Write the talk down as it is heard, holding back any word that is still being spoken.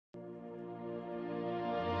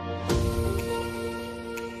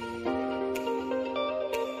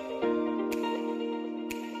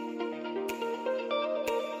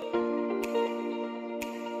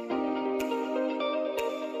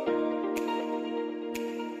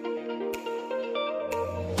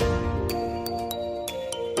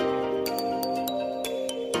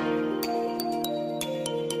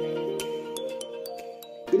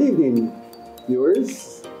evening,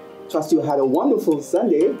 viewers. Trust you had a wonderful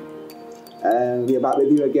Sunday. And we are back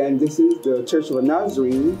with you again. This is the Church of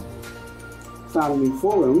Nazarene Family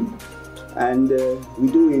Forum. And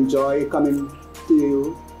we do enjoy coming to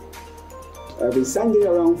you every Sunday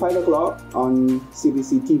around 5 o'clock on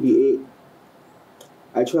CBC TV 8.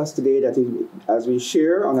 I trust today that as we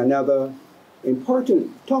share on another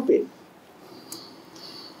important topic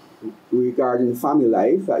regarding family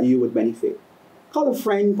life, that you would benefit. Call a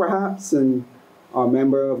friend perhaps and or a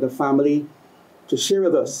member of the family to share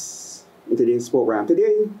with us in today's program.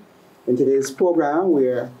 In today's program,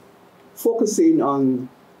 we're focusing on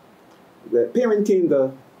the parenting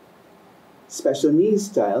the special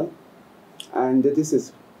needs child, and this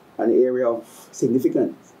is an area of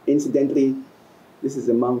significance. Incidentally, this is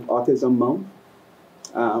a month, Autism Month.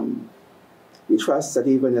 We trust that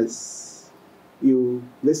even as you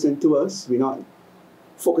listen to us, we're not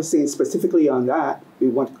focusing specifically on that. We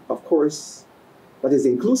want, of course, that is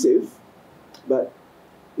inclusive, but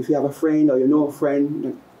if you have a friend or you know a friend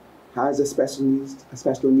that has a special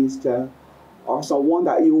needs child, or someone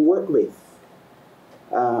that you work with,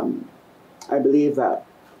 I believe that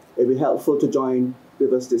it will be helpful to join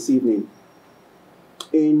with us this evening.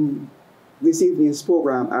 In this evening's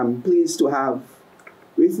program, I'm pleased to have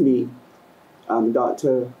with me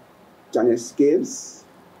Dr. Janice Gibbs.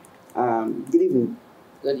 Good evening.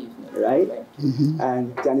 Good evening. Right? Mm-hmm.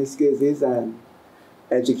 And Janice Gibbs is an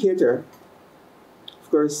educator.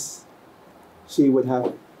 Of course, she would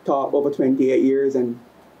have taught over 28 years in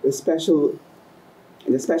the special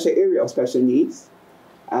area of special needs.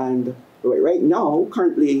 And right now,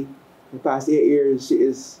 currently, the past 8 years, she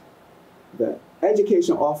is the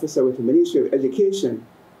education officer with the Ministry of Education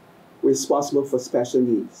responsible for special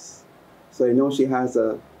needs. So I know she has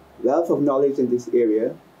a wealth of knowledge in this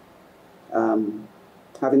area,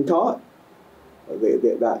 having taught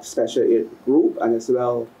that special group, and as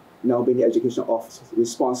well now being the education officer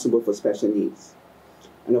responsible for special needs.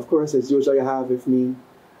 And of course, as usual, I have with me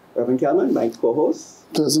Reverend Kelman, my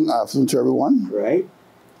co-host. Pleasant afternoon to everyone. Right.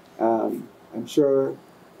 I'm sure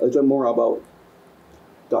a little more about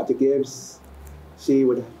Dr. Gibbs. She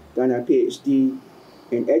would have done her PhD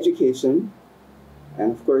in education,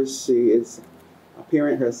 and of course, she is a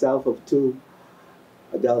parent herself of 2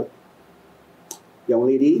 adult young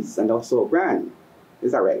ladies and also a grand.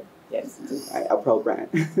 Is that right? Yes. A proud grand.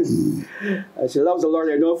 She loves the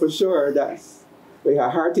Lord. I know for sure that's where her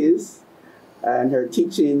heart is, and her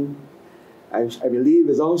teaching, I believe,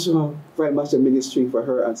 is also very much a ministry for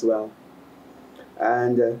her as well.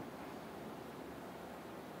 And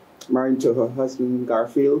married to her husband,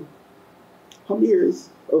 Garfield. How many years?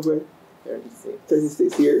 Over 36.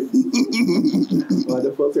 36 years.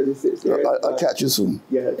 Wonderful, 36 years. I'll catch you soon.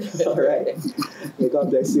 Yeah, all right. May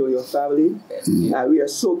God bless you and your family. We are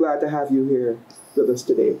so glad to have you here with us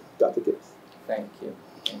today, Dr. Gibbs. Thank you.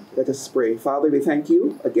 Thank you. Let us pray. Father, we thank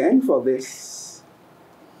you again for this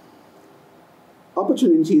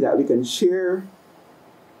opportunity that we can share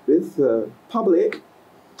with the public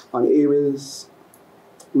on areas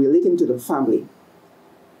relating to the family.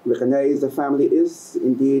 Recognize the family is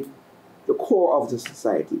indeed the core of the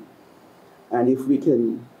society. And if we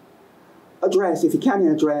can address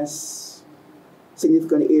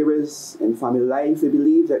significant areas in family life, we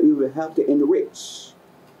believe that we will help to enrich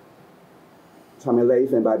family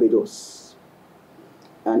life in Barbados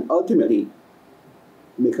and ultimately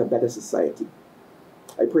make a better society.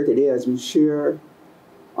 I pray today as we share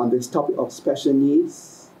on this topic of special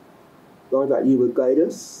needs, Lord, that you will guide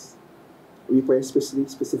us. We pray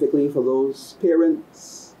specifically for those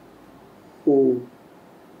parents who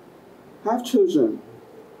have children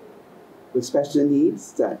with special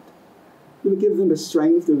needs, that you will give them the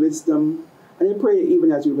strength, the wisdom, and I pray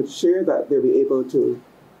even as we would share that they'll be able to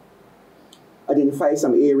identify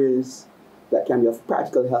some areas that can be of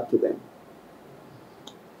practical help to them.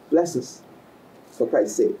 Bless us for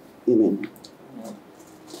Christ's sake. Amen.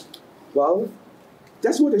 Well,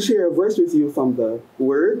 just want to share a verse with you from the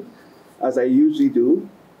Word, as I usually do.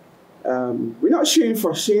 We're not sharing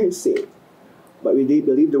for sharing's sake, but we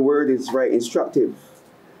believe the Word is very instructive.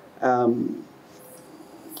 When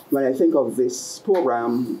I think of this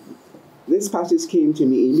program, this passage came to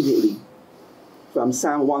me immediately from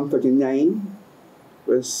Psalm 139,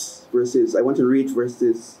 verses, I want to read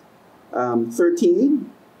verses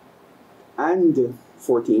 13 and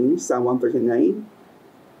 14, Psalm 139.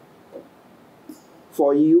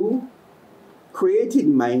 For you created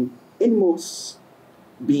my inmost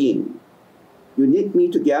being. You knit me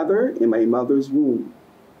together in my mother's womb.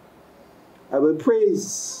 I will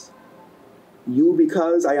praise you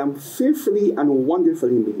because I am fearfully and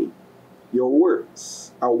wonderfully made. Your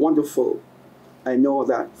works are wonderful. I know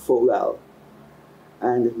that full well.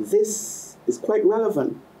 And this is quite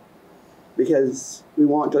relevant because we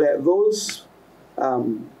want to let those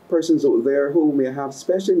persons out there who may have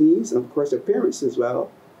special needs, and of course their parents as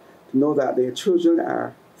well, to know that their children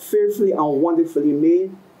are fearfully and wonderfully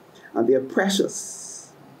made, and they are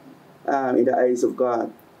precious in the eyes of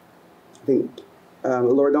God. I think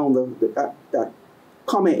lower down that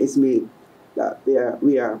comment is made that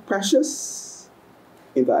we are precious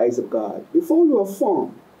in the eyes of God. Before we were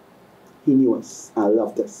formed, He knew us and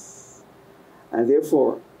loved us. And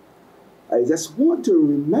therefore, I just want to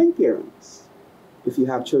remind parents, if you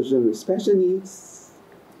have children with special needs,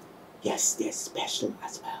 yes, they're special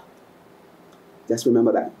as well. Just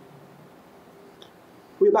remember that.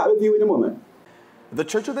 We'll be back with you in a moment. The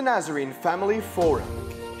Church of the Nazarene Family Forum,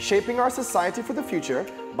 shaping our society for the future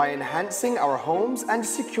by enhancing our homes and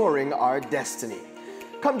securing our destiny.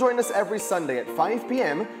 Come join us every Sunday at 5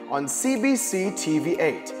 p.m. on CBC TV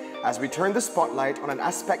 8 as we turn the spotlight on an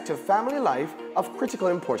aspect of family life of critical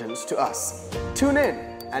importance to us. Tune in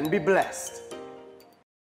and be blessed.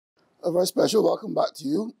 A very special welcome back to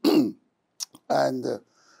you. And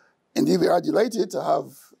indeed, we are delighted to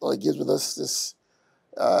have Lord Gibbs with us this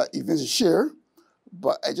evening to share.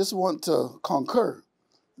 But I just want to concur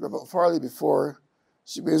with Reverend Farley before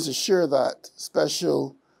she begins to share that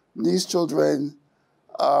special needs children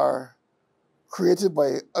are created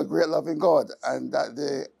by a great loving God, and that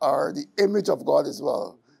they are the image of God as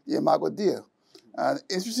well, the Imago Dei. And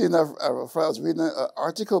interesting enough, I was reading an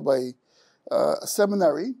article by a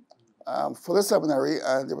seminary, for the seminary,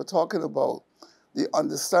 and they were talking about the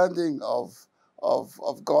understanding of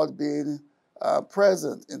God being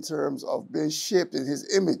present in terms of being shaped in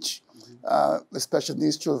His image, with special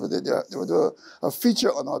needs children. They were doing a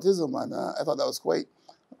feature on autism, and I thought that was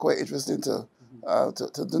quite interesting to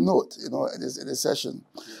note, in this session.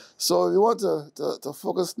 So we want to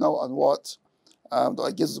focus now on what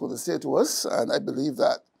Dr. Gibbs is going to say to us, and I believe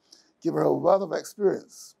that, given her wealth of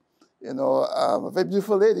experience, a very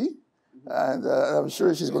beautiful lady, and I'm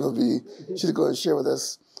sure she's going to share with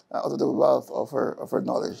us out of the wealth of her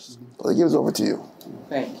knowledge. Dr. Gibbs, over to you.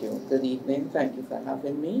 Thank you. Good evening. Thank you for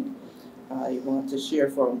having me. I want to share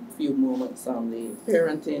for a few moments on the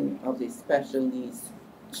parenting of the special needs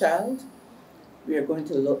child. We are going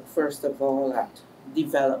to look first of all at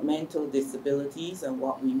developmental disabilities and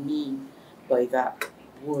what we mean by that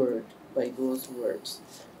word, by those words.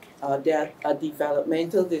 That a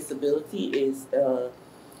developmental disability is a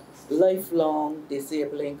lifelong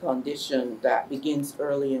disabling condition that begins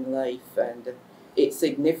early in life, and it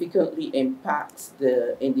significantly impacts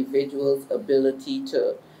the individual's ability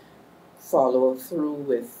to follow through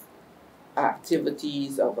with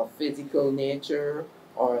activities of a physical nature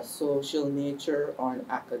or a social nature or an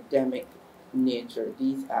academic nature.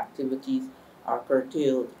 These activities are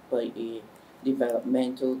curtailed by a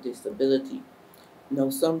developmental disability.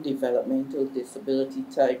 Now, some developmental disability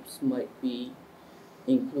types might be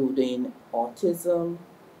including autism,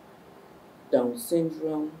 Down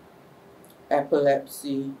syndrome,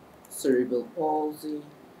 epilepsy, cerebral palsy,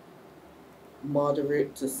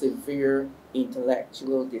 moderate to severe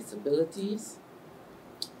intellectual disabilities,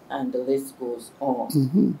 and the list goes on.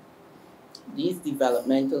 Mm-hmm. These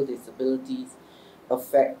developmental disabilities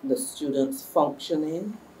affect the student's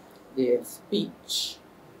functioning. Their speech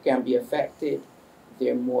can be affected,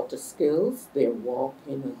 their motor skills, their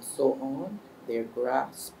walking and so on, their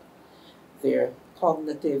grasp, their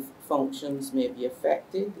cognitive functions may be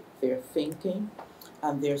affected, their thinking,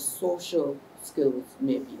 and their social skills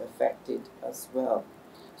may be affected as well.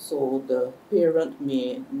 So the parent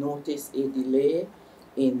may notice a delay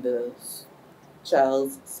in the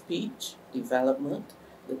child's speech development.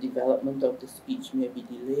 The development of the speech may be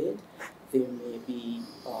delayed. There may be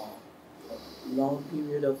a long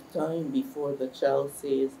period of time before the child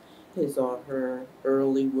says his or her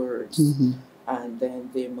early words. Mm-hmm. And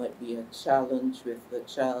then there might be a challenge with the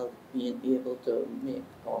child being able to make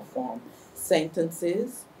or form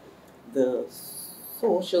sentences. The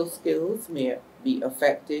social skills may be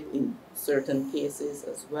affected in certain cases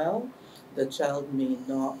as well. The child may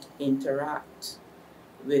not interact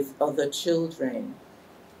with other children,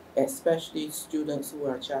 especially students who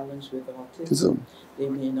are challenged with autism. They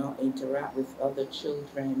may not interact with other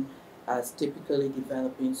children as typically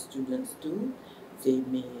developing students do. They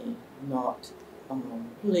may not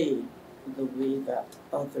play the way that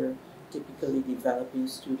other typically developing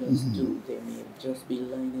students do. They may just be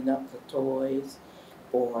lining up the toys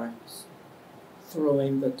or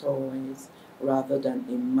throwing the toys rather than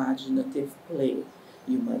imaginative play.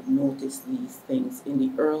 You might notice these things in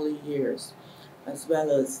the early years, as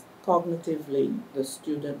well as cognitively, the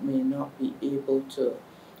student may not be able to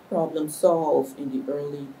problem solve in the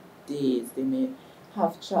early days. They may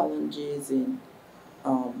have challenges in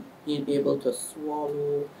being able to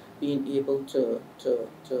swallow, being able to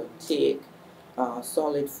take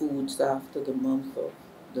solid foods after the month of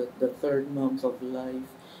the third month of life.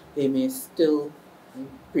 They may still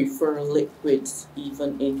prefer liquids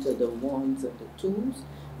even into the ones and the twos.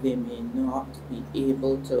 They may not be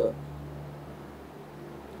able to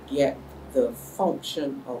get the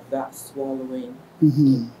function of that swallowing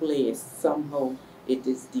in place. Somehow it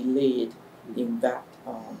is delayed in that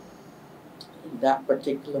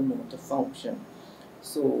particular motor function.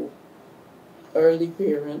 So early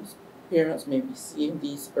parents may be seeing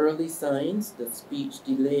these early signs, the speech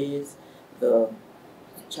delays, the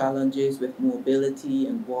challenges with mobility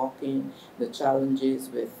and walking, the challenges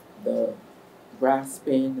with the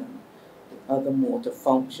grasping and other motor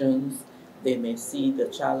functions. They may see the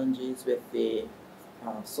challenges with the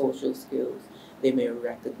social skills. They may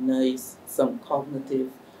recognize some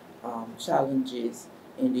cognitive challenges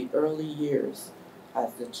in the early years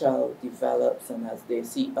as the child develops and as they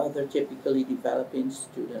see other typically developing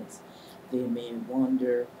students. They may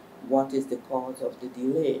wonder what is the cause of the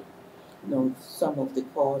delay. Now, some of the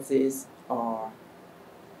causes are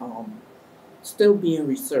still being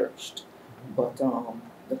researched, but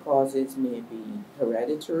the causes may be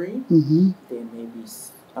hereditary. There may be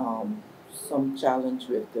some challenge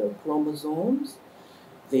with the chromosomes.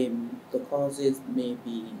 The causes may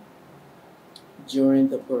be during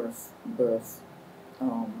the birth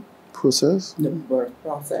process. The birth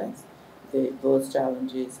process. Those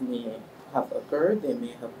challenges may have occurred. There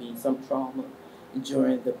may have been some trauma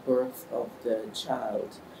during the birth of the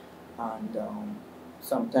child, and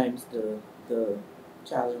sometimes the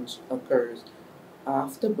challenge occurs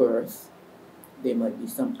after birth. There might be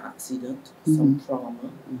some accident, some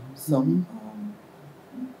trauma, some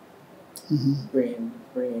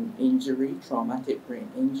brain injury, traumatic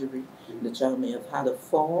brain injury. The child may have had a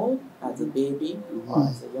fall as a baby or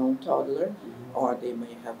as a young toddler, or they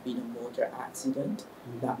may have been a motor accident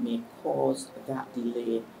that may cause that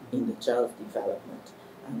delay in the child's development.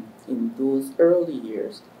 And in those early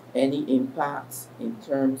years, any impacts in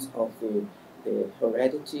terms of the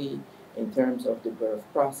heredity, in terms of the birth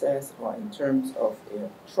process, or in terms of the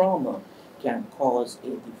trauma can cause a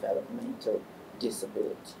developmental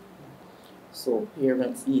disability. So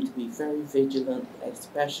parents need to be very vigilant,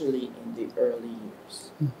 especially in the early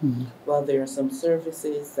years. While there are some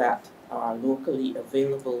services that are locally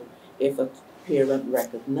available, if a parent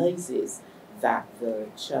recognizes that the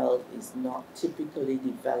child is not typically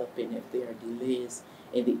developing, if there are delays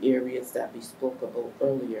in the areas that we spoke about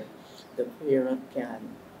earlier, the parent can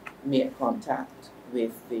make contact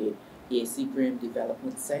with the A.C. Graham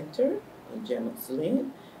Development Center in Jennings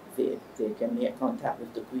Lane. They can make contact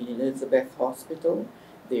with the Queen Elizabeth Hospital.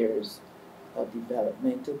 There's a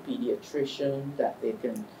developmental pediatrician that they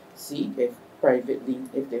can see if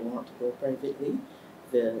they want to go privately.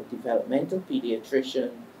 The developmental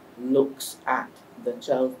pediatrician looks at the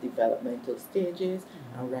child's developmental stages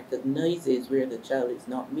and recognizes where the child is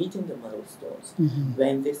not meeting the milestones.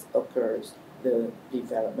 When this occurs, the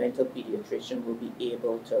developmental pediatrician will be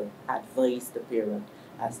able to advise the parent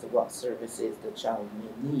as to what services the child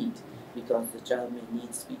may need, because the child may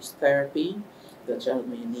need speech therapy, the child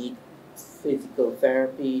may need physical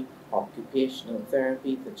therapy, occupational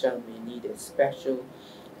therapy, the child may need a special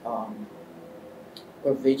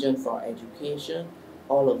provision for education.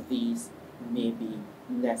 All of these may be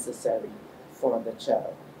necessary for the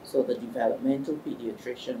child. So the developmental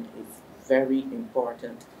pediatrician is very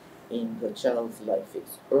important in the child's life.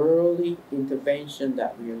 It's early intervention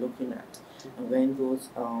that we are looking at. And when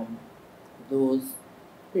those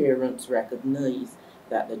parents recognize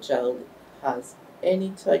that the child has any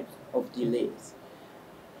type of delays,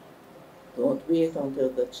 don't wait until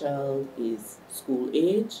the child is school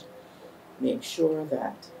age. Make sure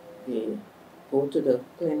that they go to the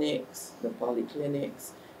clinics, the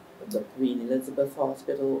polyclinics, the Queen Elizabeth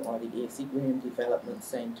Hospital, or the A.C. Graham Development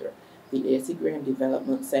Center. The A.C. Graham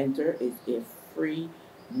Development Center is a free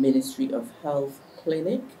Ministry of Health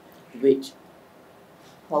clinic which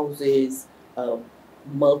houses a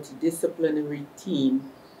multidisciplinary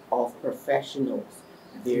team of professionals.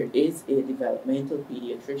 There is a developmental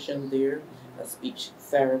pediatrician there, a speech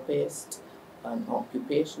therapist, an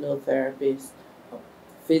occupational therapist, a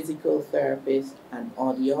physical therapist, an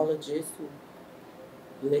audiologist who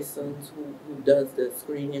listens, who does the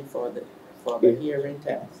screening for the hearing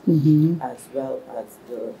test, as well as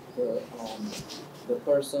the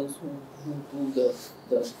persons who do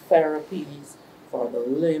the therapies for the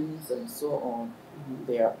limbs and so on.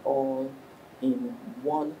 They are all in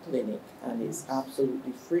one clinic, and it's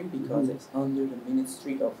absolutely free because it's under the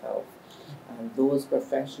Ministry of Health. And those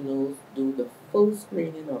professionals do the full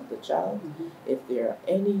screening of the child. If there are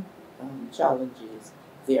any challenges,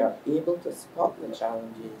 they are able to spot the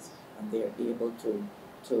challenges, and they are able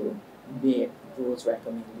to make those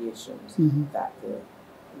recommendations that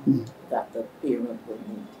the parent will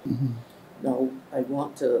need. Now, I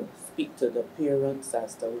want to speak to the parents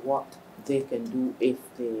as to what they can do if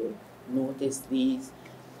they notice these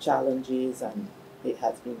challenges and it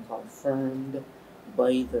has been confirmed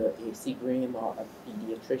by the AC Graham or a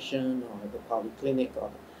pediatrician or the polyclinic or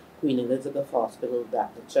Queen Elizabeth Hospital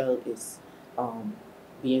that the child is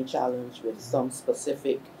being challenged with some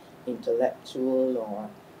specific intellectual or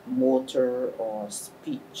motor or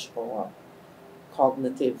speech or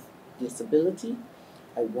cognitive disability.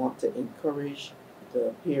 I want to encourage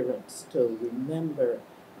the parents to remember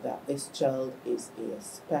that this child is a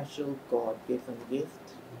special God-given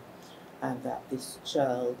gift and that this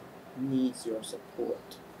child needs your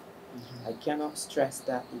support. I cannot stress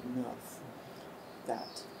that enough,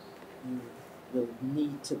 that you will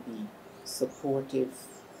need to be supportive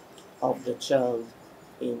of the child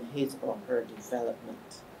in his or her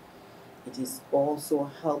development. It is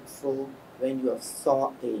also helpful when you have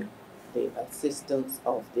sought the assistance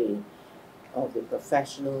of the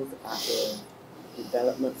professionals at the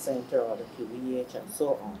development center or the QEH and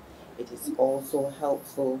so on. It is also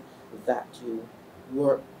helpful that you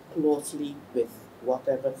work closely with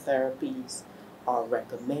whatever therapies are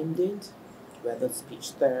recommended, whether speech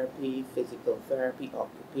therapy, physical therapy,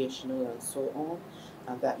 occupational, and so on,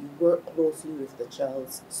 and that you work closely with the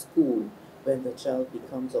child's school when the child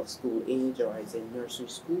becomes of school age or is in nursery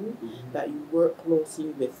school, that you work closely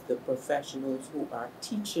with the professionals who are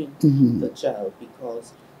teaching the child,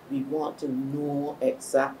 because we want to know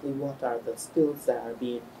exactly what are the skills that are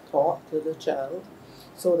being taught to the child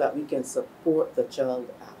so that we can support the child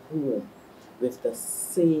at home with the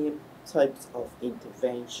same types of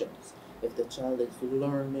interventions. If the child is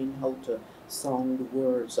learning how to sound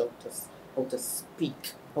words, how to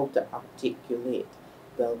speak, how to articulate,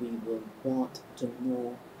 well, we will want to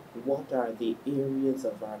know what are the areas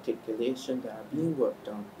of articulation that are being worked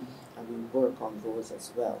on, and we work on those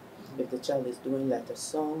as well. If the child is doing letter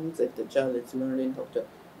songs, if the child is learning how to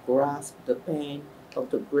grasp the pen, how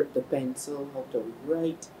to grip the pencil, how to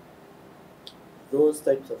write, those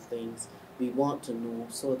types of things we want to know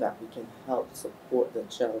so that we can help support the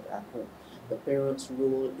child at home. The parent's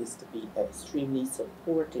role is to be extremely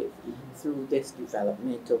supportive through this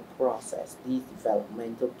developmental process, these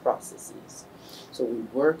developmental processes. So we're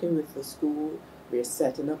working with the school, we're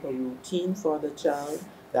setting up a routine for the child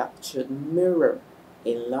that should mirror,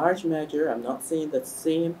 in large measure, I'm not saying the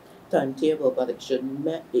same timetable, but it should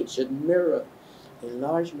mirror in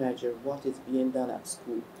large measure what is being done at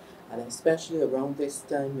school. And especially around this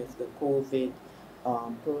time with the COVID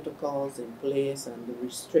protocols in place and the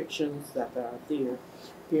restrictions that are there,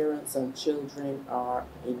 parents and children are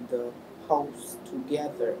in the house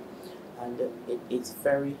together, and it is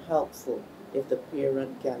very helpful if the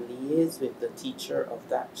parent can liaise with the teacher of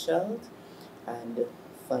that child and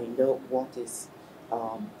find out what is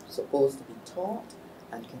supposed to be taught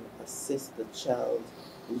and can assist the child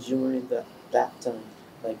during that time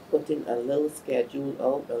by putting a little schedule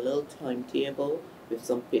out, a little timetable with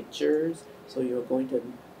some pictures, so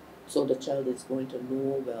the child is going to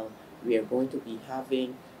know, well, we are going to be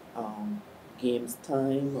having games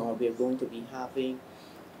time, or we are going to be having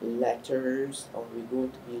letters, or we're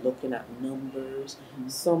going to be looking at numbers,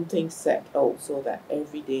 something set out so that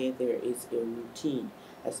every day there is a routine,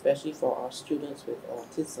 especially for our students with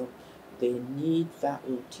autism. They need that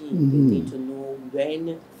routine. They need to know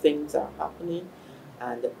when things are happening,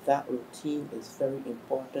 and that routine is very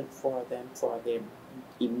important for them, for their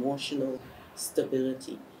emotional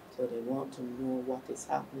stability. So they want to know what is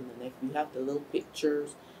happening, and if we have the little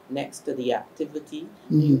pictures next to the activity,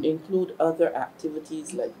 you include other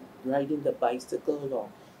activities like riding the bicycle or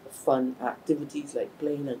fun activities like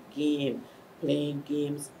playing a game. Playing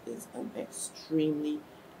games is an extremely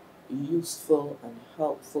useful and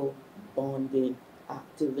helpful bonding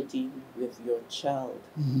activity with your child,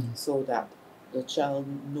 so that the child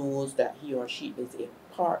knows that he or she is a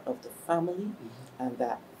part of the family and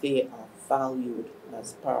that they are valued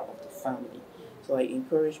as part of the family. So I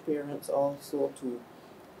encourage parents also to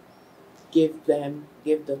give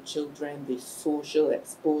the children the social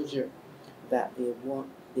exposure that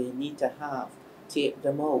they need to have. Take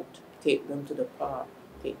them out, take them to the park,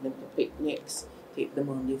 take them to picnics, Take them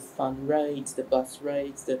on the fun rides, the bus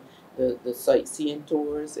rides, the sightseeing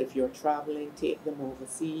tours. If you're traveling, take them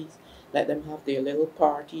overseas. Let them have their little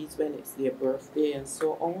parties when it's their birthday and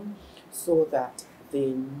so on, so that they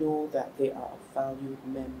know that they are a valued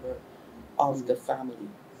member of the family.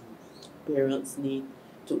 Parents need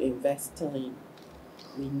to invest time.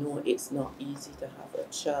 We know it's not easy to have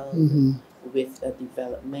a child with a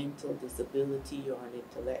developmental disability or an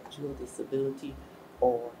intellectual disability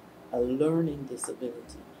or a learning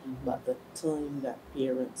disability, but the time that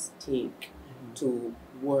parents take to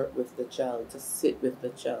work with the child, to sit with the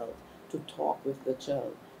child, to talk with the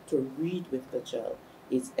child, to read with the child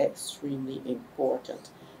is extremely important.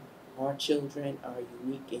 Our children are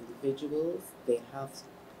unique individuals. They have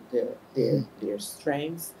their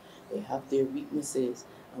strengths, they have their weaknesses,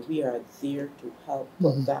 and we are there to help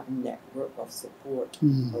put that network of support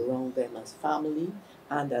around them as family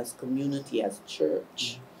and as community, as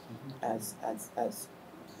church, as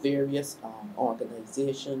various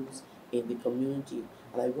organizations in the community.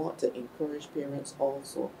 And I want to encourage parents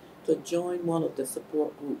also to join one of the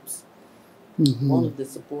support groups, one of the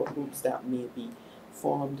support groups that may be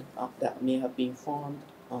formed, that may have been formed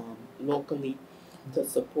locally to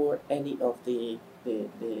support any of the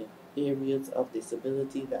areas of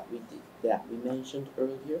disability that we mentioned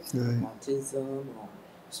earlier, autism or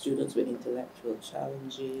students with intellectual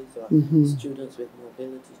challenges or students with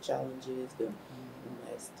mobility challenges, the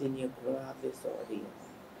myasthenia gravis or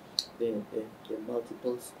the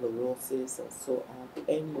multiple sclerosis and so on.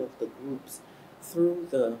 Any of the groups through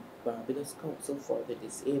the Barbados Council for the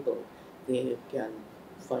Disabled, they can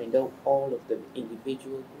find out all of the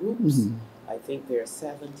individual groups. I think there are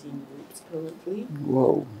 17 groups currently.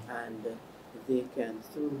 Whoa. And they can,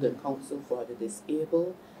 through the Council for the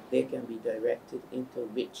Disabled, they can be directed into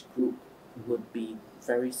which group would be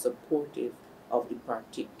very supportive of the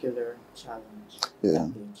particular challenge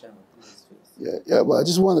that their child is facing. Yeah. Well, I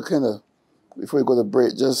just want to kind of, before we go to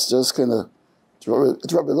break, just kind of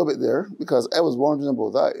interrupt a little bit there, because I was wondering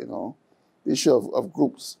about that, the issue of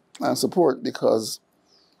groups and support, because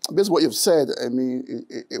based on what you've said, I mean,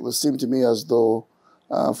 it would seem to me as though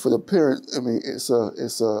for the parent, I mean, it's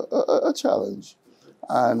a challenge,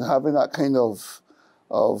 and having that kind of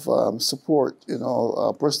support,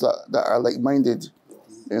 person that are like-minded,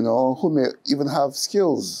 who may even have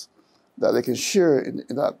skills that they can share in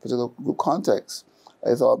that particular group context,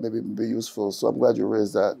 I thought maybe would be useful. So I'm glad you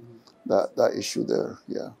raised that issue there.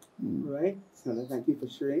 Yeah. All right. So thank you for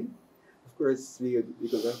sharing. Of course, we're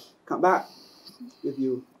going to come back with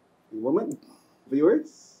you in a moment,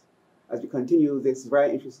 viewers, as we continue this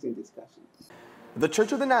very interesting discussion. The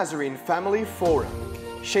Church of the Nazarene Family Forum,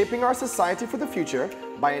 shaping our society for the future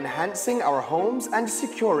by enhancing our homes and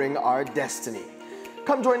securing our destiny.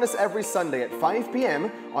 Come join us every Sunday at 5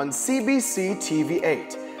 p.m. on CBC TV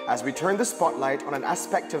 8 as we turn the spotlight on an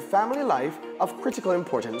aspect of family life of critical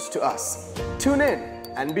importance to us. Tune in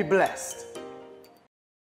and be blessed.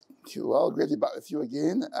 Thank you. Well, great to be back with you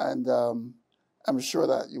again, and I'm sure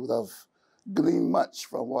that you would have gleaned much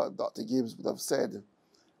from what Dr. Gibbs would have said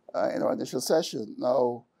in our initial session.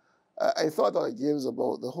 Now, I thought Dr. Gibbs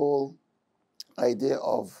about the whole idea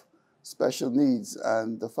of special needs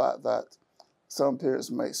and the fact that some parents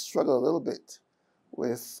might struggle a little bit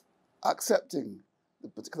with accepting the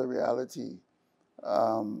particular reality.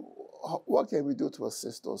 What can we do to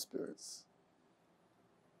assist those parents?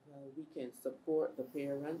 Well, we can support the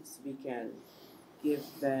parents. We can give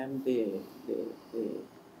them the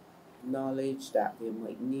knowledge that they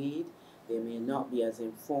might need. They may not be as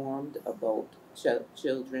informed about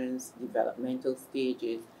children's developmental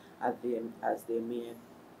stages as they may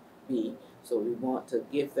be. So we want to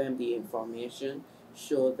give them the information,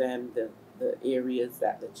 show them the areas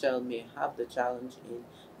that the child may have the challenge in,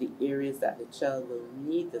 the areas that the child will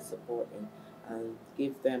need the support in, and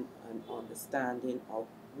give them an understanding of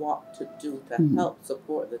what to do to help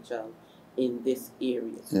support the child in this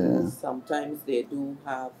area. Yeah. Sometimes they do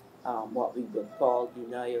have what we would call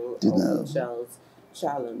denial of the child's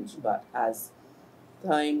challenge, but as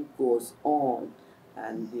time goes on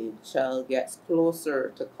and the child gets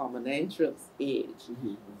closer to common entrance age,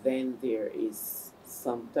 then there is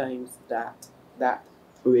sometimes that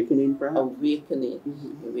Awakening, perhaps?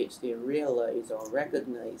 in which they realize or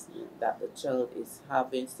recognize that the child is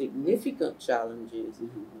having significant challenges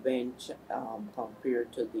when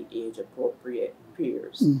compared to the age-appropriate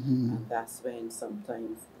peers. And that's when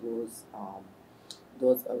sometimes those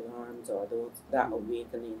alarms or that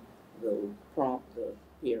awakening will prompt the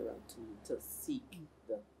parent to seek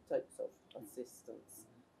the types of assistance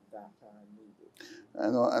that are needed.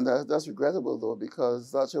 I know, and that's regrettable, though,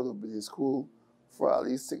 because that child will be in school for at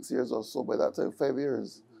least 6 years or so. By that time, 5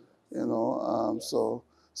 years, you know. So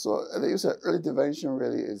and you said early intervention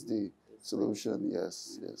really is the solution.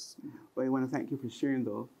 Yes, yes. Well, I want to thank you for sharing,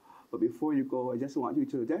 though. But before you go, I just want you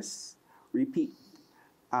to just repeat.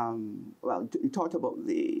 Well, you talked about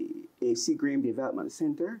the AC Graham Development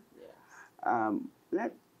Center. Yes.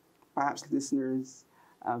 Let perhaps listeners,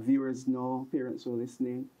 viewers know, parents who are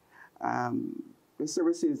listening, the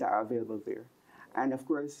services that are available there. And of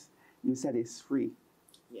course, you said it's free.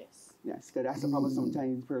 Yes. Yes, because that's the problem.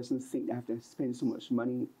 Sometimes persons think they have to spend so much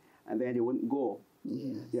money and then they wouldn't go.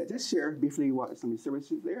 Yes. Yeah, just share briefly what some of the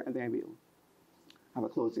services there, and then we'll have a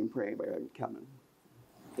closing prayer by Kelman.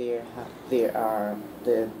 There are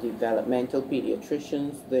the developmental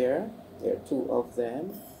pediatricians there. There are two of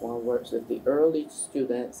them. One works with the early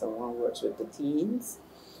students and one works with the teens.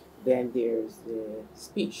 Then there's the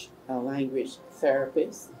speech and language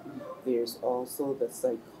therapist. There's also the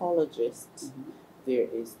psychologist. There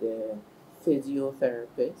is the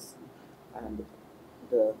physiotherapist and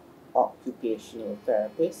the occupational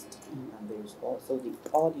therapist. And there's also the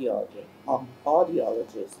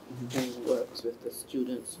audiologist who works with the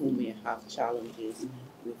students who may have challenges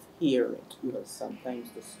with hearing, because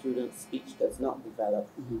sometimes the student's speech does not develop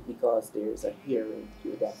because there is a hearing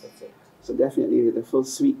deficit. So definitely the full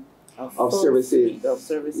suite of services. Suite of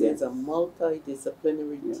services, Yes. a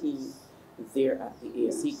multidisciplinary Yes. team there at the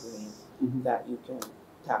AC Green that you can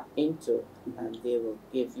tap into, and they will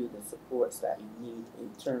give you the supports that you need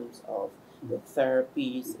in terms of the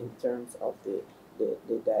therapies, in terms of the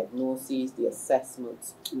diagnoses, the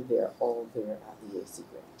assessments. They're all there at the AC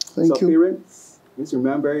Green. Thank so you. Parents, just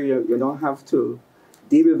remember you don't have to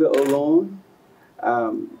deal with it alone.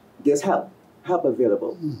 There's help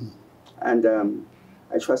available. And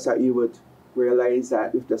I trust that you would realize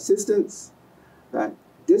that with the assistance, that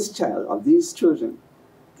this child or these children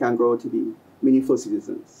can grow to be meaningful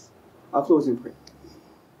citizens. I'll close in prayer.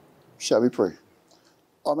 Shall we pray?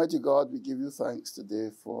 Almighty God, we give you thanks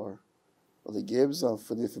today for the Gibbs and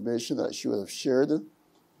for the information that she would have shared. And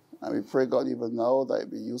we pray, God, even now that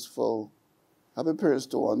it be useful having parents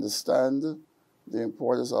to understand the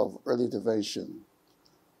importance of early intervention.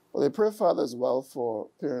 Well, I pray, Father, as well for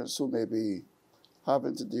parents who may be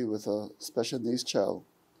having to deal with a special needs child.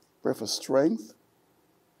 Pray for strength.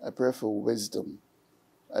 I pray for wisdom.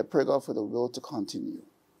 I pray, God, for the will to continue.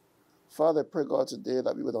 Father, I pray, God, today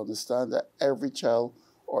that we would understand that every child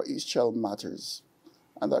or each child matters.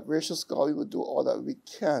 And that, gracious God, we would do all that we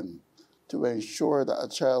can to ensure that a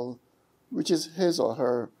child reaches his or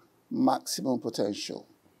her maximum potential.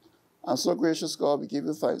 And so, gracious God, we give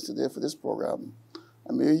you thanks today for this program.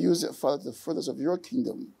 And may you use it, Father, to the furtherance of your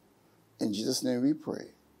kingdom. In Jesus' name we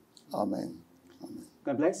pray. Amen. Amen.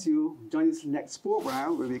 God bless you. Join us next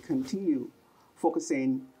program where we continue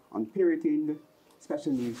focusing on parenting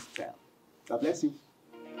special needs child. God bless you.